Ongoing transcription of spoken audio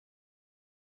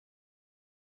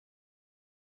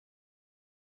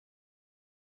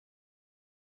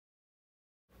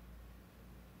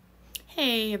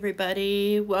Hey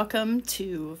everybody, welcome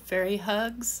to Fairy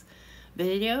Hugs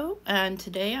video, and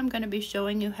today I'm going to be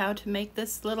showing you how to make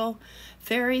this little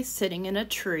fairy sitting in a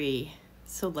tree.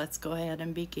 So let's go ahead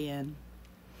and begin.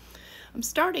 I'm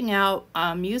starting out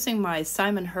using my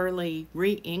Simon Hurley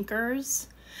re-inkers.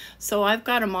 So I've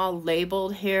got them all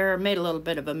labeled here. Made a little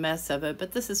bit of a mess of it,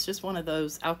 but this is just one of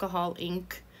those alcohol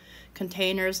ink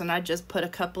containers, and I just put a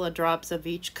couple of drops of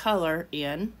each color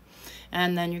in.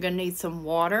 And then you're going to need some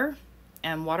water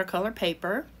and watercolor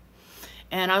paper.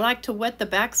 And I like to wet the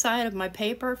back side of my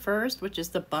paper first, which is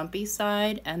the bumpy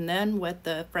side, and then wet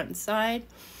the front side.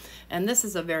 And this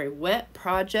is a very wet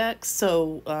project,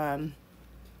 so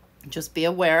just be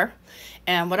aware.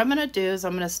 And what I'm going to do is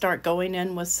I'm going to start going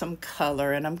in with some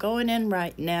color, and I'm going in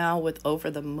right now with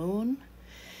Over the Moon.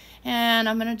 And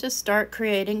I'm going to just start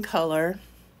creating color.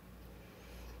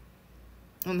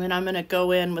 And then I'm going to go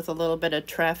in with a little bit of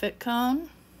traffic cone.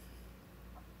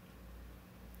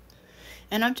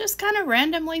 And I'm just kind of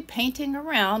randomly painting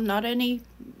around, not any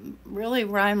really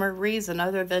rhyme or reason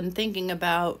other than thinking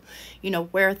about,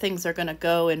 where things are going to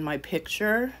go in my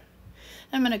picture.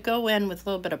 I'm going to go in with a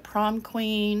little bit of Prom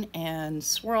Queen and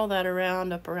swirl that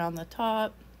around up around the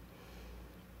top.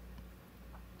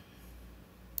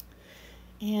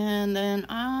 And then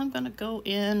I'm going to go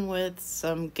in with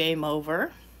some Game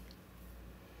Over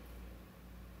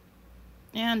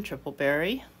and Triple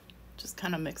Berry. Just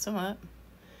kind of mix them up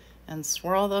and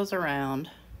swirl those around.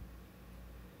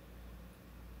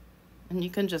 And you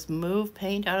can just move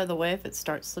paint out of the way if it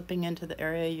starts slipping into the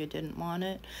area you didn't want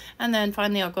it. And then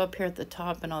finally I'll go up here at the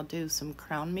top and I'll do some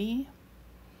Crown Me.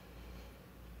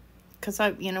 Because I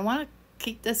want to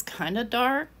keep this kind of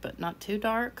dark, but not too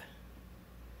dark.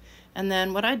 And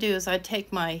then what I do is I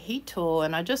take my heat tool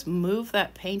and I just move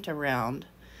that paint around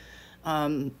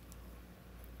until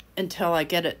I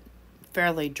get it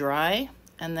fairly dry.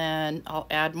 And then I'll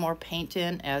add more paint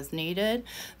in as needed.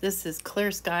 This is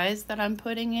Clear Skies that I'm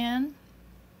putting in.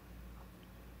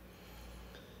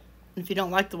 If you don't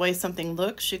like the way something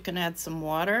looks, you can add some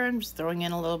water. I'm just throwing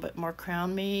in a little bit more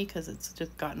Crown Me because it's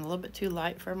just gotten a little bit too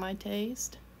light for my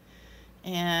taste.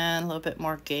 And a little bit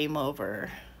more Game Over.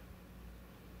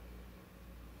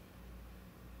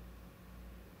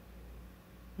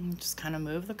 And just kind of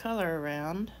move the color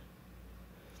around.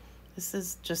 This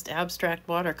is just abstract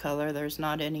watercolor. There's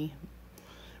not any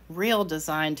real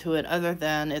design to it other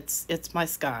than it's my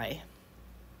sky.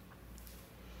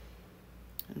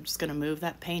 I'm just going to move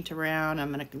that paint around.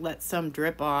 I'm going to let some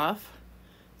drip off,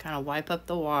 kind of wipe up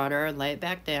the water and lay it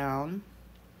back down.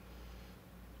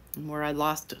 And where I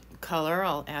lost color,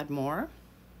 I'll add more.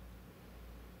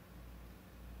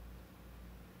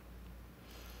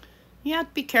 You have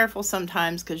to be careful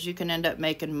sometimes because you can end up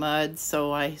making mud.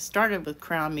 So I started with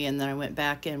Crown Me and then I went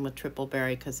back in with Triple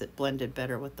Berry because it blended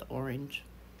better with the orange.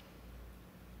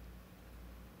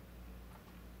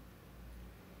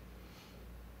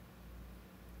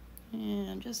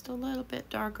 And just a little bit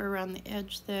darker around the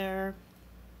edge there.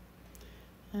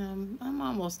 I'm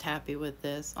almost happy with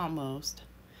this, almost.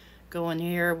 Go in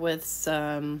here with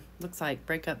some, looks like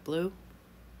Breakup Blue.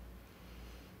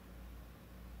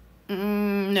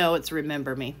 No, it's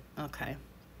Remember Me. Okay.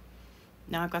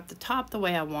 Now I've got the top the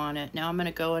way I want it. Now I'm going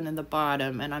to go in the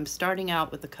bottom, and I'm starting out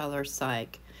with the color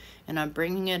Psych. And I'm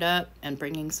bringing it up and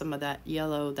bringing some of that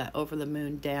yellow, that Over the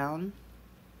Moon down.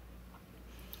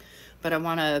 But I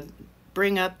want to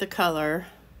bring up the color.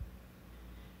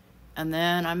 And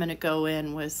then I'm going to go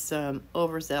in with some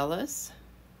Overzealous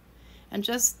and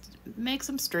just make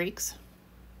some streaks.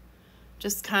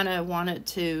 Just kind of want it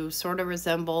to sort of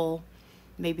resemble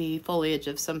maybe foliage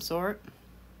of some sort.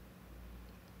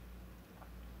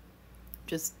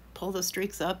 Just pull the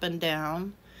streaks up and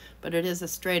down, but it is a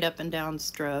straight up and down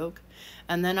stroke.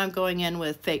 And then I'm going in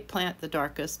with Fake Plant, the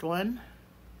darkest one.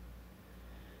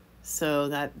 So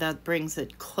that brings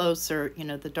it closer,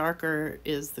 the darker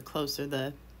is the closer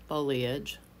the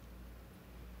foliage.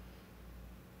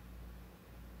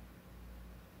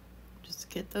 Just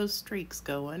get those streaks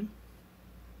going.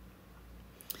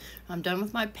 I'm done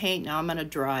with my paint. Now I'm going to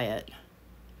dry it.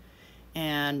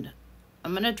 And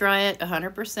I'm going to dry it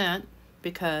 100%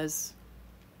 because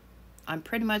I'm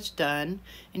pretty much done.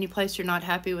 Any place you're not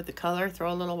happy with the color,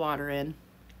 throw a little water in.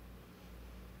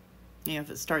 If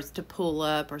it starts to pool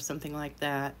up or something like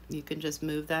that, you can just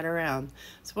move that around.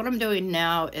 So what I'm doing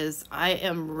now is I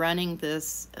am running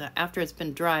this, after it's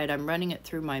been dried, I'm running it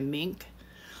through my Mink.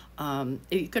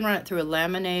 You can run it through a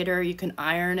laminator, you can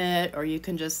iron it, or you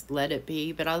can just let it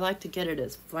be, but I like to get it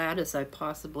as flat as I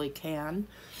possibly can.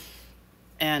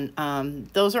 And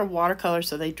those are watercolors,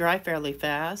 so they dry fairly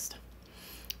fast.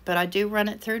 But I do run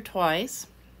it through twice.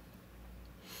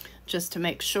 just to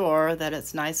make sure that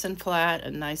it's nice and flat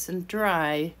and nice and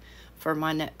dry for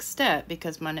my next step,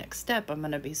 because my next step I'm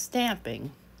going to be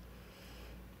stamping.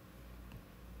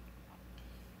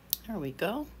 There we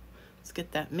go. Let's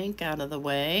get that mink out of the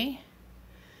way.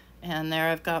 And there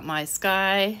I've got my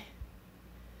sky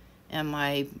and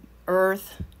my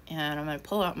earth, and I'm going to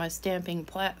pull out my stamping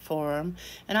platform,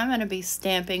 and I'm going to be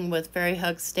stamping with Fairy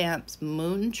Hug Stamps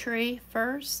Moon Tree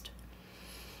first.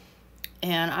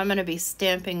 And I'm going to be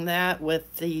stamping that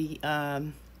with the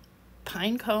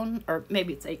pine cone, or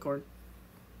maybe it's acorn,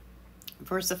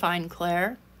 VersaFine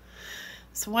Clair.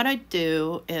 So what I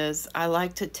do is I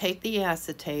like to take the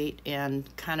acetate and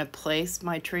kind of place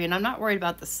my tree, and I'm not worried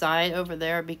about the side over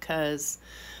there because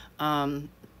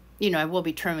you know, I will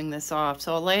be trimming this off.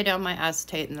 So I'll lay down my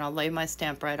acetate and then I'll lay my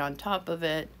stamp right on top of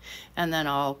it, and then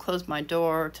I'll close my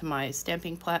door to my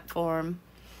stamping platform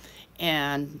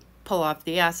and pull off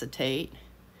the acetate.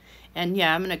 And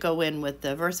yeah, I'm going to go in with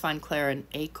the VersaFine Clair and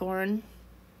acorn.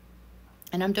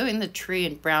 And I'm doing the tree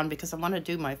in brown because I want to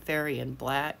do my fairy in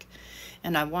black.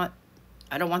 And I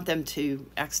don't want them to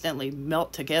accidentally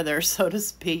melt together, so to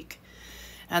speak.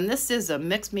 And this is a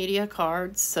mixed media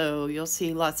card, so you'll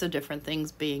see lots of different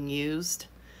things being used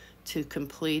to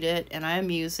complete it. And I am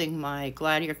using my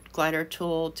glider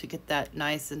tool to get that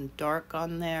nice and dark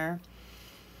on there.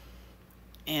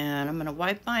 And I'm going to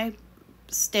wipe my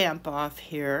stamp off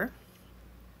here.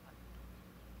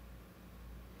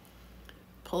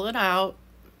 Pull it out,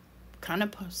 kind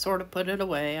of sort of put it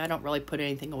away. I don't really put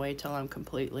anything away till I'm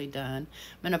completely done.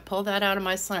 I'm going to pull that out of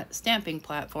my stamping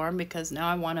platform because now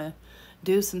I want to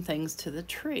do some things to the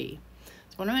tree.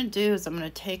 So what I'm going to do is I'm going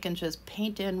to take and just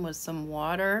paint in with some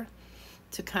water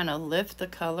to kind of lift the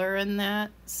color in that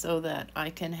so that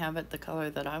I can have it the color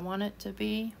that I want it to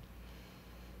be.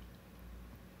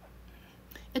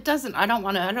 It doesn't, I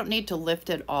don't need to lift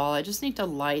it all. I just need to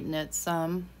lighten it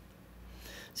some.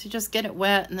 So you just get it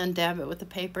wet and then dab it with a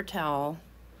paper towel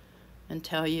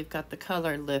until you've got the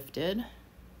color lifted.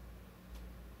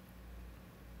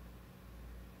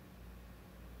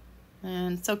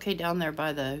 And it's okay down there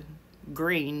by the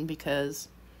green because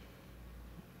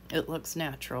it looks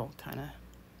natural, kind of.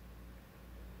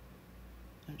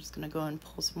 I'm just going to go and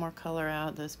pull some more color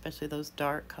out, especially those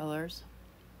dark colors.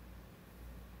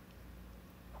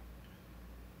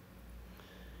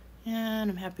 And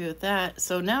I'm happy with that.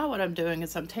 So now what I'm doing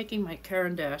is I'm taking my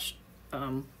Caran d'Ache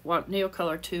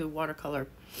Neocolor 2 watercolor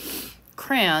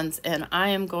crayons, and I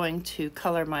am going to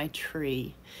color my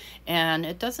tree. And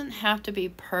it doesn't have to be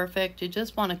perfect. You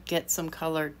just want to get some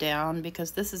color down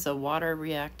because this is a water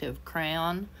reactive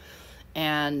crayon.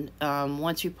 And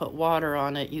once you put water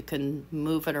on it, you can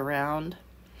move it around.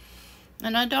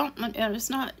 And it's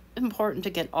not important to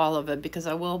get all of it because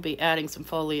I will be adding some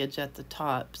foliage at the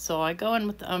top. So I go in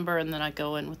with the umber and then I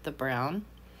go in with the brown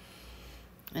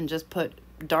and just put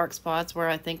dark spots where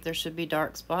I think there should be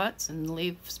dark spots and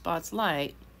leave spots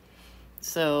light.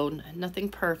 So nothing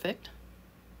perfect.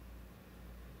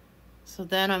 So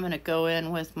then I'm going to go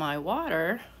in with my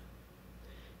water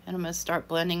and I'm going to start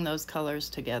blending those colors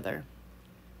together.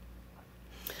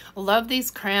 I love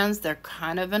these crayons. They're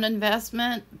kind of an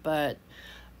investment, but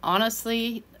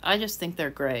honestly, I just think they're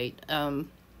great.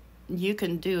 You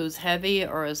can do as heavy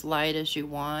or as light as you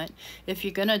want. If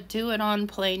you're going to do it on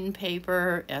plain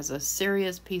paper as a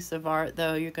serious piece of art,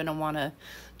 though, you're going to want to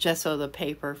gesso the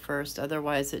paper first.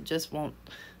 Otherwise, it just won't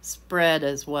spread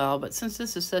as well. But since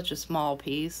this is such a small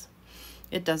piece,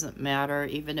 it doesn't matter,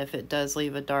 even if it does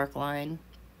leave a dark line.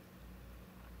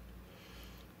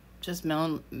 Just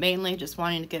mainly just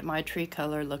wanting to get my tree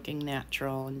color looking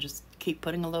natural, and just keep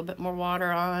putting a little bit more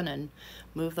water on and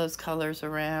move those colors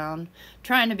around.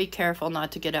 Trying to be careful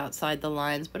not to get outside the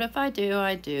lines, but if I do,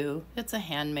 I do. It's a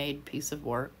handmade piece of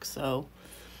work, so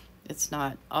it's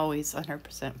not always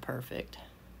 100% perfect.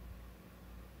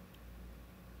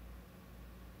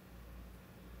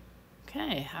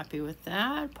 Okay, happy with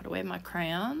that. Put away my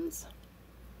crayons.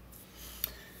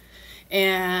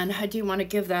 And I do want to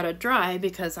give that a dry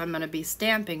because I'm going to be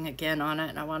stamping again on it,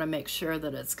 and I want to make sure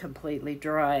that it's completely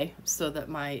dry so that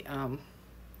my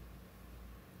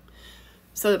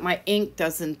ink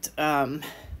doesn't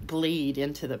bleed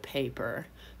into the paper.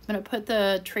 I'm going to put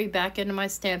the tree back into my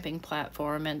stamping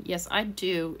platform, and yes, I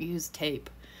do use tape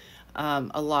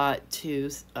a lot to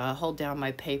hold down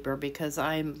my paper because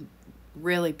I'm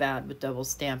really bad with double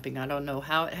stamping. I don't know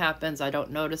how it happens. I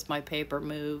don't notice my paper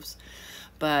moves.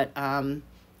 But I'm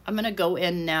going to go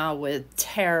in now with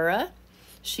Tara.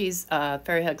 She's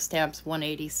Fairy Hug Stamps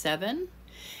 187.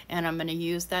 And I'm going to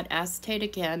use that acetate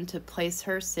again to place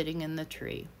her sitting in the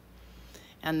tree.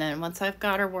 And then once I've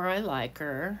got her where I like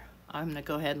her, I'm going to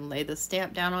go ahead and lay the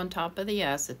stamp down on top of the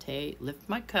acetate, lift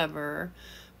my cover,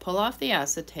 pull off the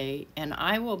acetate, and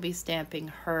I will be stamping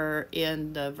her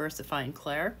in the VersaFine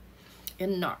Clair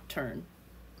in Nocturne.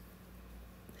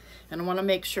 And I want to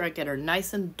make sure I get her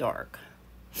nice and dark.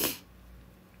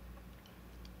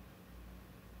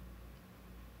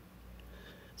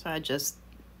 So I just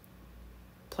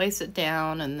place it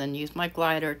down and then use my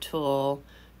glider tool,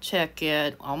 check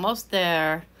it, almost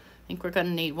there. I think we're going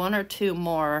to need 1 or 2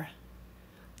 more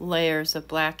layers of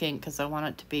black ink because I want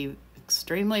it to be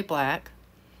extremely black.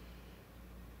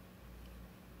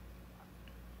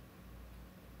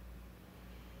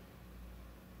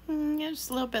 Just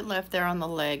a little bit left there on the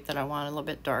leg that I want a little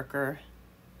bit darker.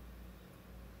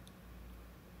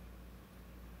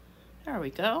 There we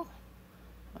go.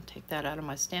 I'll take that out of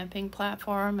my stamping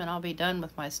platform and I'll be done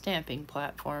with my stamping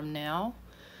platform now.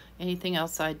 Anything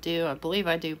else I do, I believe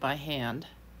I do by hand.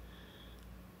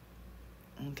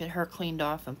 And get her cleaned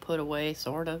off and put away,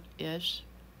 sort of-ish.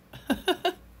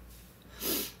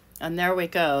 And there we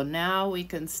go. Now we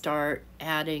can start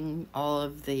adding all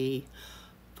of the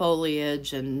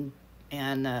foliage and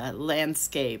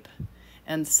landscape.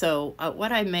 And so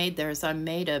what I made there is I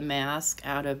made a mask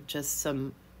out of just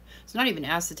some, it's not even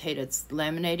acetate, it's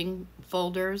laminating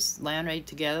folders, laminated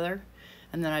together.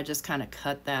 And then I just kind of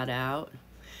cut that out.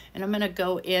 And I'm going to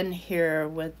go in here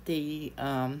with the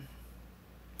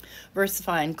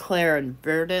VersaFine Clair and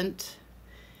Verdant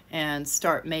and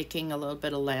start making a little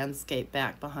bit of landscape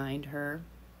back behind her.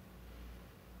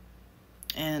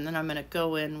 And then I'm going to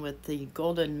go in with the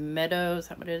Golden Meadow, is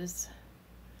that what it is?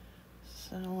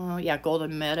 So, yeah,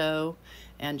 Golden Meadow,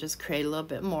 and just create a little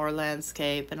bit more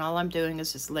landscape. And all I'm doing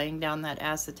is just laying down that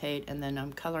acetate, and then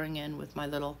I'm coloring in with my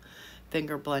little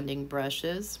finger blending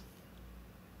brushes.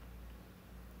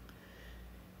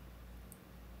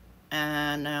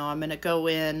 And now I'm going to go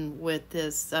in with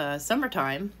this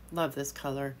Summertime, love this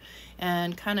color,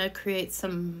 and kind of create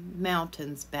some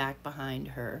mountains back behind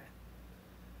her.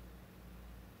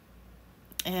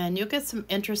 And you'll get some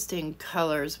interesting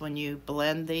colors when you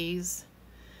blend these.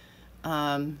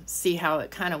 See how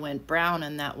it kind of went brown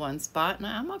in that one spot, and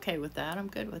I'm okay with that. I'm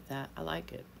good with that. I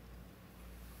like it.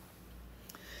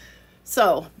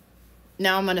 So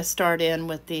now I'm going to start in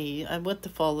with the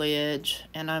foliage,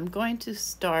 and I'm going to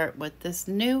start with this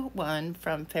new one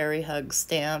from Fairy Hug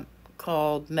Stamp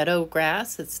called Meadow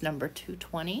Grass. It's number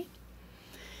 220.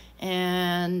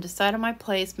 And decide on my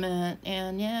placement,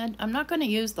 and yeah, I'm not going to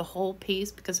use the whole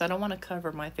piece because I don't want to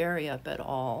cover my fairy up at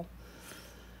all.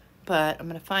 But I'm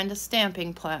going to find a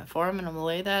stamping platform and I'm going to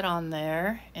lay that on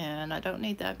there, and I don't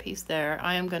need that piece there.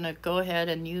 I am going to go ahead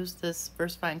and use this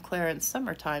VersaFine Clair in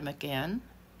Summertime again.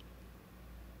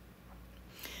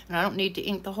 And I don't need to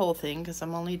ink the whole thing because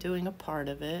I'm only doing a part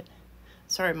of it.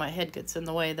 Sorry, my head gets in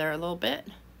the way there a little bit.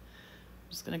 I'm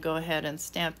just going to go ahead and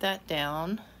stamp that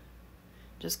down.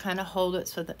 Just kind of hold it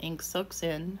so the ink soaks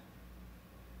in.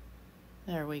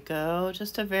 There we go.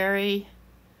 Just a very,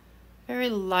 very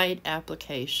light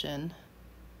application.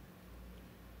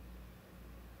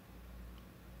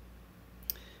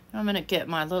 I'm going to get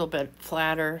my little bit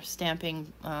flatter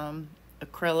stamping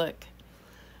acrylic.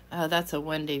 That's a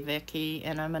Wendy Vicky,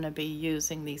 and I'm going to be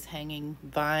using these hanging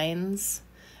vines,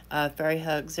 Fairy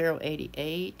Hug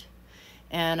 088.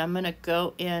 And I'm going to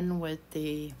go in with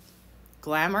the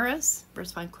Glamorous,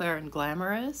 VersaFine Clair and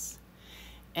Glamorous,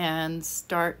 and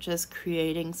start just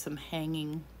creating some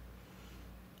hanging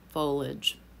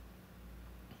foliage.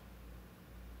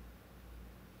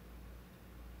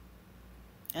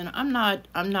 And I'm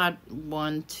not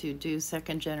one to do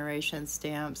second generation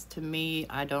stamps. To me,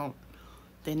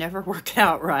 they never work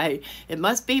out right. It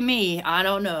must be me, I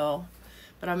don't know.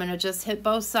 But I'm gonna just hit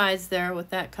both sides there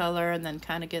with that color and then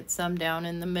kind of get some down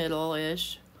in the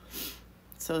middle-ish,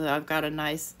 so that I've got a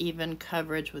nice even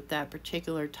coverage with that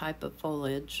particular type of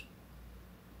foliage.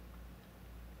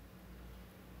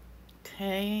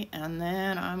 Okay, and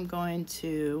then I'm going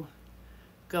to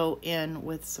go in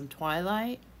with some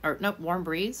Twilight, or no, Warm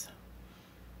Breeze,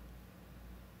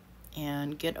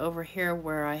 and get over here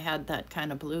where I had that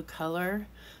kind of blue color.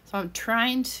 So I'm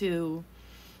trying to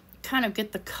kind of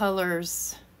get the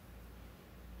colors,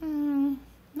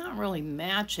 not really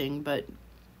matching, but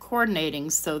coordinating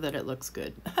so that it looks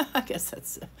good. I guess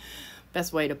that's the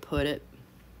best way to put it.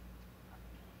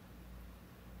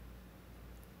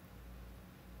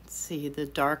 Let's see, the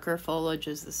darker foliage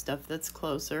is the stuff that's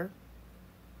closer.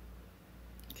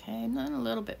 Okay, and then a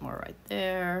little bit more right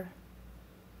there.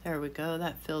 There we go,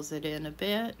 that fills it in a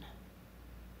bit.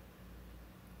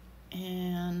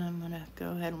 And I'm gonna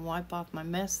go ahead and wipe off my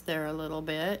mess there a little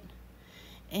bit.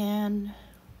 And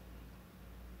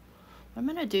What I'm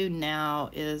gonna do now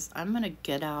is I'm gonna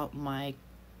get out my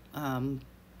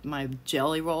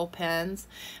Jelly Roll pens,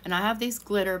 and I have these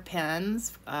glitter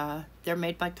pens. They're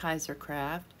made by Kaiser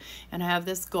Craft, and I have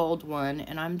this gold one,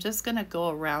 and I'm just gonna go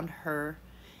around her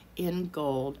in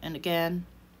gold. And again,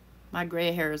 my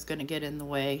gray hair is gonna get in the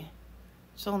way.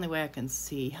 It's the only way I can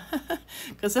see,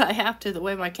 because I have to, the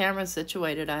way my camera's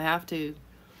situated, I have to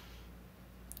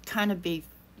kind of be,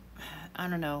 I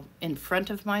don't know, in front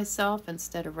of myself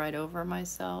instead of right over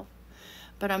myself.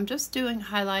 But I'm just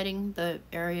highlighting the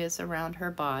areas around her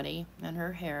body and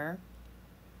her hair.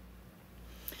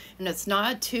 And it's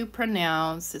not too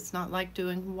pronounced. It's not like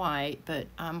doing white, but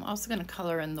I'm also going to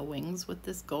color in the wings with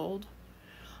this gold.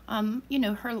 You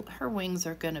know, her wings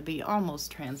are going to be almost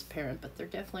transparent, but they're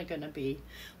definitely going to be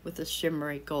with a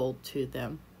shimmery gold to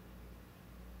them.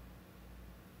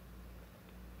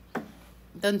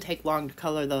 It doesn't take long to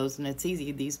color those, and it's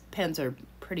easy. These pens are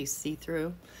pretty see-through.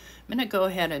 I'm going to go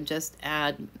ahead and just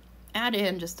add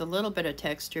in just a little bit of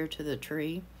texture to the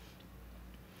tree.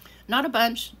 Not a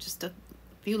bunch, just a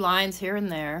few lines here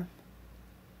and there.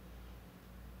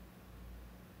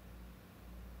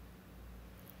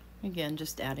 Again,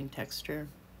 just adding texture.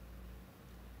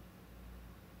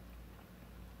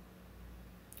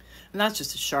 And that's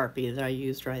just a Sharpie that I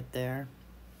used right there.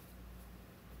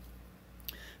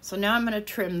 So now I'm going to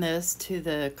trim this to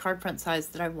the card front size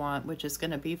that I want, which is going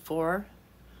to be 4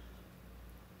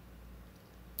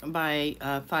 by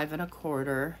 5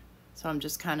 1/4. So I'm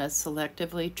just kind of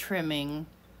selectively trimming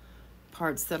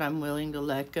parts that I'm willing to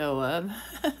let go of.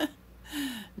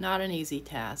 Not an easy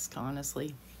task,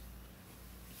 honestly.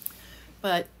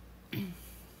 But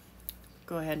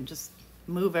go ahead and just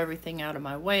move everything out of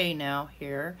my way now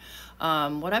here.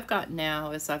 What I've got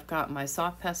now is I've got my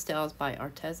Soft Pastels by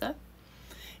Arteza.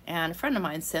 And a friend of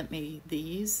mine sent me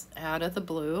these out of the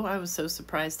blue. I was so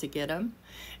surprised to get them.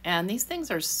 And these things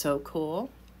are so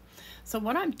cool. So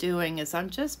what I'm doing is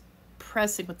I'm just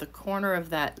pressing with the corner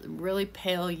of that really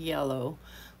pale yellow,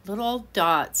 little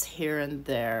dots here and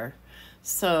there.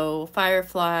 So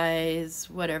fireflies,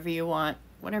 whatever you want,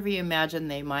 whatever you imagine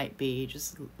they might be,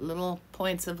 just little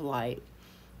points of light.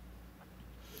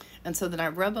 And so then I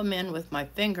rub them in with my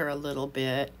finger a little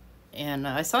bit. And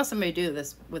I saw somebody do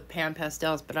this with pan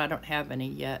pastels, but I don't have any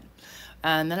yet.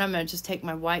 And then I'm going to just take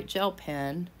my white gel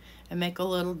pen and make a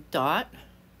little dot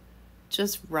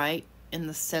just right in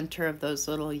the center of those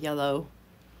little yellow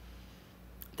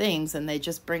things. And they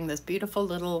just bring this beautiful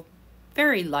little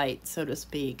fairy light, so to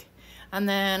speak. And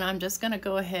then I'm just going to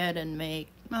go ahead and make,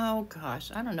 oh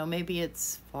gosh, I don't know, maybe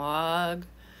it's fog,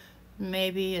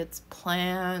 maybe it's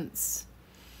plants.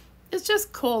 It's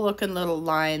just cool looking little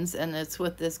lines, and it's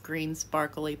with this green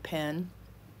sparkly pen.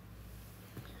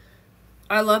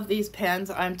 I love these pens,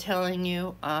 I'm telling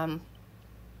you,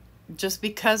 just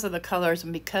because of the colors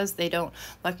and because they don't,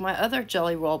 like my other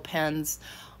Jelly Roll pens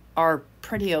are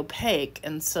pretty opaque,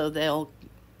 and so they'll,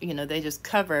 you know, they just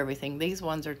cover everything. These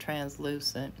ones are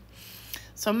translucent.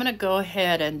 So I'm going to go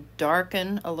ahead and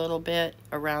darken a little bit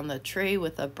around the tree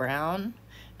with a brown,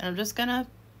 and I'm just going to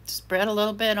spread a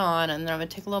little bit on, and then I'm going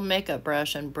to take a little makeup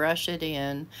brush and brush it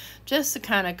in just to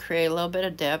kind of create a little bit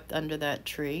of depth under that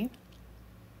tree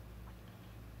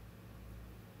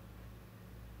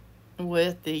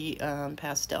with the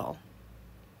pastel.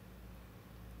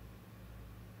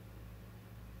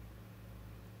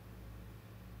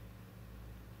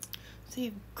 See,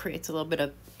 it creates a little bit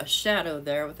of a shadow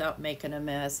there without making a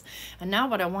mess. And now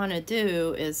what I want to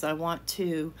do is I want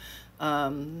to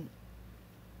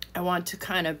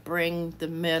kind of bring the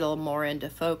middle more into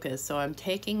focus. So I'm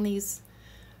taking these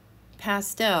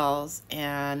pastels,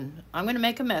 and I'm going to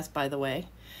make a mess, by the way.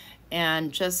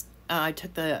 And just, I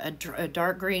took a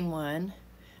dark green one,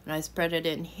 and I spread it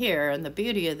in here. And the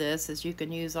beauty of this is you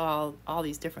can use all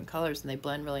these different colors, and they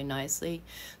blend really nicely.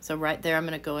 So right there, I'm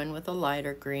going to go in with a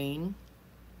lighter green.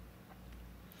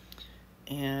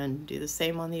 And do the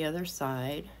same on the other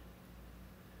side.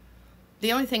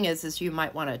 The only thing is you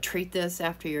might want to treat this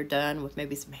after you're done with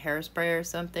maybe some hairspray or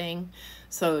something,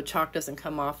 so chalk doesn't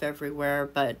come off everywhere,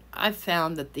 but I've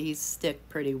found that these stick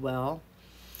pretty well.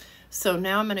 So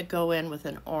now I'm going to go in with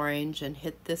an orange and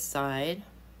hit this side,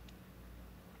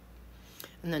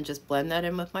 and then just blend that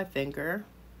in with my finger.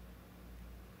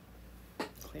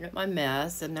 Clean up my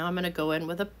mess, and now I'm going to go in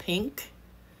with a pink.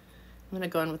 I'm going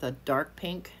to go in with a dark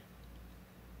pink.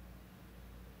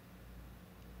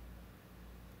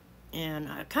 And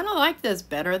I kind of like this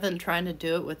better than trying to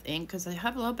do it with ink because I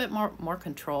have a little bit more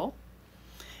control.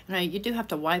 And you do have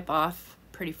to wipe off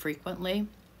pretty frequently. I'm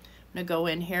going to go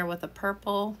in here with a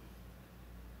purple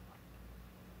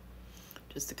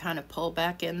just to kind of pull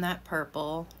back in that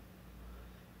purple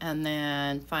And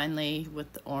then finally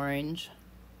with the orange.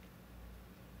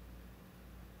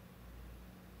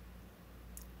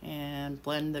 And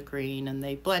blend the green, and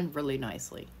they blend really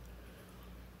nicely.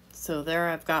 So there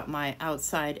I've got my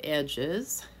outside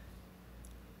edges.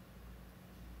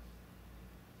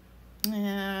 And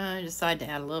I decided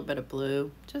to add a little bit of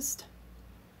blue. Just,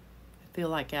 I feel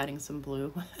like adding some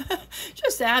blue.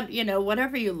 Just add, you know,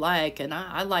 whatever you like. And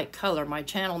I like color. My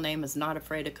channel name is Not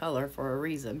Afraid of Color for a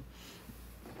reason.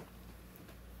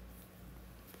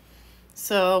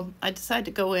 So I decided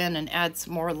to go in and add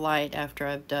some more light after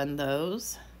I've done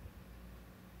those.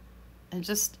 And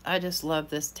I just love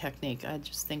this technique. I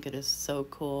just think it is so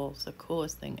cool. It's the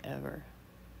coolest thing ever.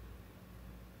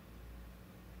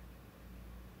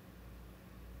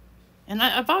 And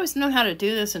I've always known how to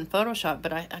do this in Photoshop,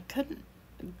 but I couldn't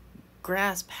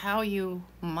grasp how you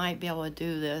might be able to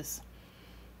do this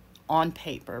on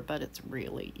paper, but it's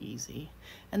really easy.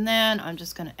 And then I'm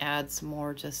just going to add some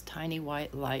more just tiny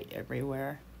white light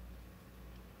everywhere.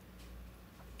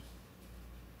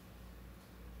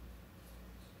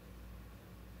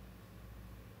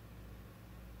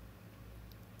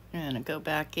 And go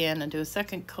back in and do a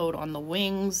second coat on the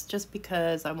wings just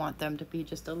because I want them to be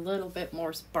just a little bit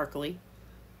more sparkly.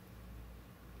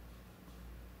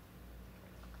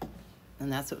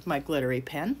 And that's with my glittery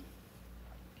pen.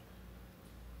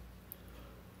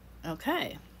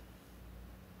 Okay.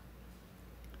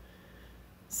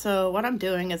 So what I'm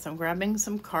doing is I'm grabbing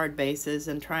some card bases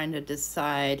and trying to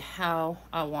decide how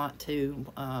I want to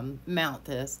mount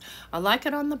this. I like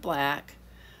it on the black,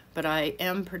 but I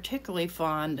am particularly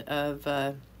fond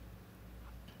of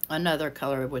another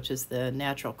color, which is the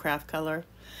natural craft color.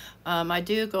 I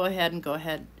do go ahead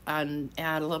and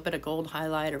add a little bit of gold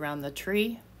highlight around the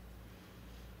tree,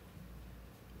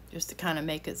 just to kind of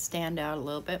make it stand out a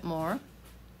little bit more.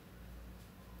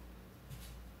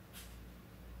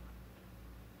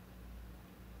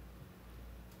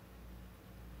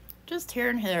 Just here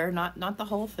and there, not the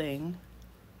whole thing.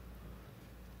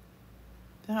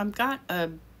 So I've got a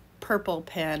purple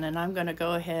pen, and I'm going to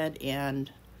go ahead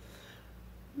and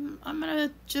I'm going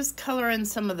to just color in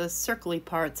some of the circly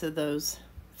parts of those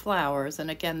flowers.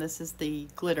 And again, this is the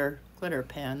glitter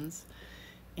pens,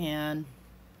 and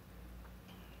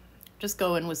just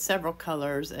go in with several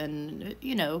colors and,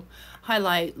 you know,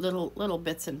 highlight little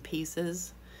bits and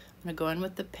pieces. I'm going to go in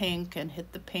with the pink and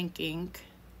hit the pink ink,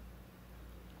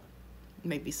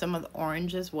 maybe some of the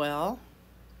orange as well.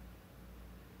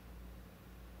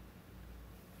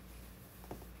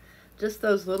 Just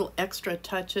those little extra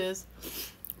touches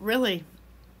really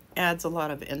adds a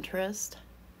lot of interest.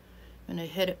 I'm going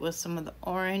to hit it with some of the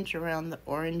orange around the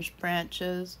orange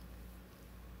branches.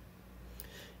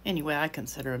 Anyway, I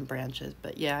consider them branches,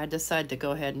 but yeah, I decided to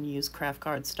go ahead and use craft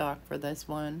cardstock for this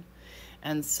one.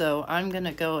 And so I'm going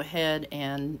to go ahead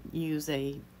and use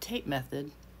a tape method.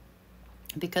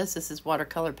 Because this is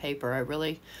watercolor paper, I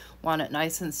really want it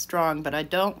nice and strong, but I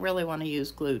don't really want to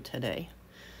use glue today.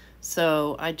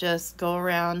 So I just go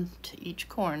around to each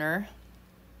corner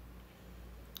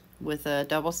with a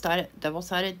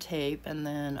double-sided tape, and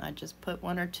then I just put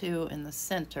one or two in the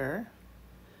center.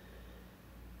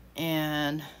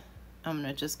 And I'm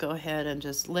going to just go ahead and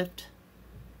just lift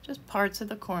just parts of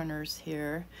the corners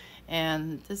here.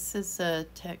 And this is a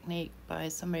technique by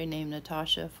somebody named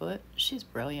Natasha Foote. She's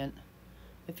brilliant.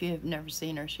 If you have never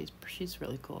seen her, she's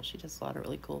really cool. She does a lot of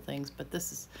really cool things, but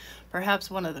this is perhaps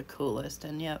one of the coolest.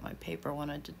 And yet my paper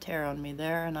wanted to tear on me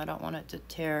there, and I don't want it to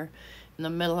tear in the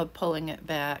middle of pulling it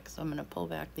back. So I'm going to pull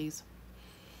back these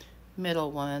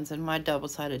middle ones, and my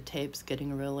double-sided tape's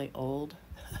getting really old.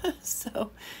 So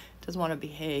it doesn't want to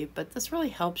behave, but this really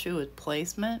helps you with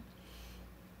placement.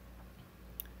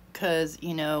 Because,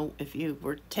 you know, if you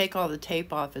were to take all the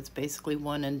tape off, it's basically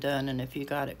one and done, and if you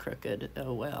got it crooked,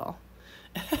 oh well.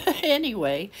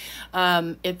 Anyway,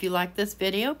 if you like this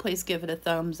video, please give it a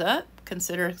thumbs up.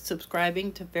 Consider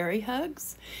subscribing to Fairy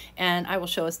Hugs, and I will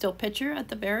show a still picture at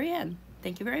the very end.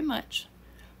 Thank you very much.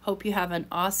 Hope you have an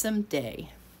awesome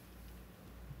day.